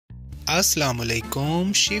Assalamu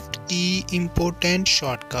alaikum. Shift key important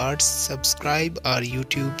shortcuts. Subscribe our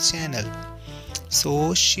YouTube channel.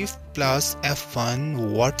 So shift plus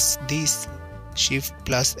F1, what's this? Shift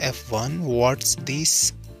plus F1, what's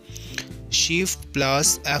this? Shift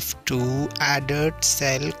plus F2, added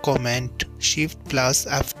cell comment. Shift plus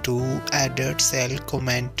F2, added cell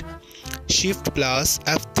comment. Shift plus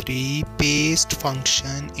F3, paste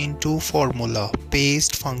function into formula.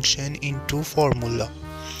 Paste function into formula.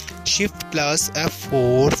 Shift plus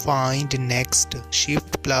F4, find next.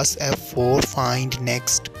 Shift plus F4, find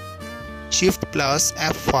next. Shift plus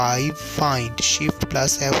F5, find. Shift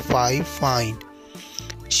plus F5, find.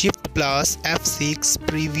 Shift plus F6,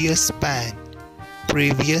 previous span.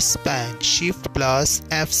 Previous span. Shift plus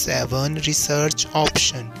F7, research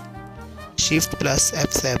option. Shift plus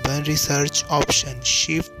F7, research option.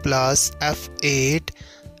 Shift plus F8,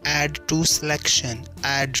 add to selection.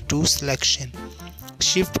 Add to selection.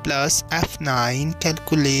 Shift plus F9,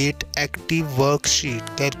 calculate active worksheet.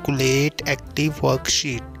 Calculate active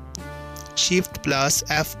worksheet. Shift plus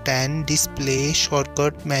F10, display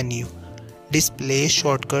shortcut menu. Display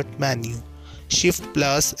shortcut menu. Shift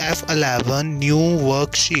plus F11, new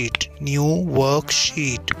worksheet. New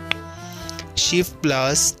worksheet. Shift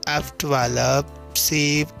plus F12,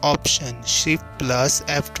 save option. Shift plus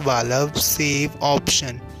F12, save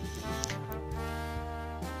option.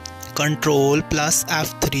 Ctrl plus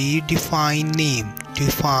F3, define name.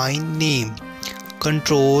 Define name.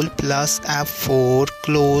 Ctrl plus F4,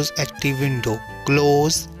 close active window.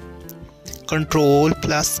 Close. Ctrl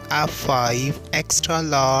plus F5, extra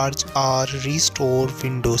large or restore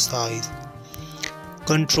window size.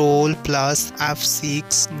 Ctrl plus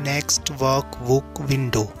F6, next workbook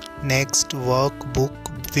window. Next workbook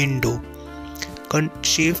window.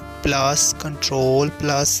 Shift plus Ctrl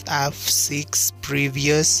plus F6,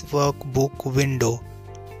 previous workbook window.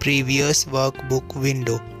 Previous workbook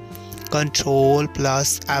window. Ctrl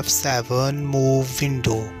plus F7, move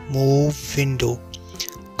window. Move window.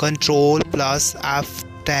 Ctrl plus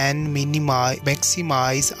F10,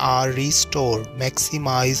 maximize or restore.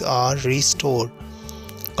 Maximize or restore.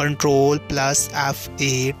 Ctrl plus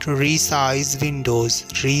F8, resize windows.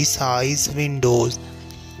 Resize windows.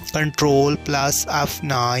 Ctrl plus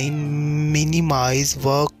F9, minimize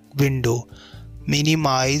work window.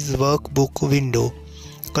 Minimize workbook window.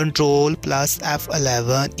 Ctrl plus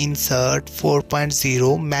F11, insert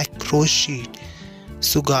 4.0 macro sheet.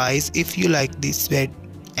 So guys, if you like this video,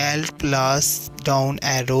 L plus down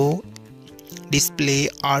arrow, display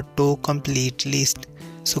auto complete list.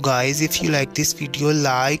 So guys, if you like this video,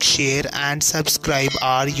 like, share and subscribe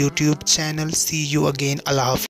our YouTube channel. See you again. Allah Hafiz.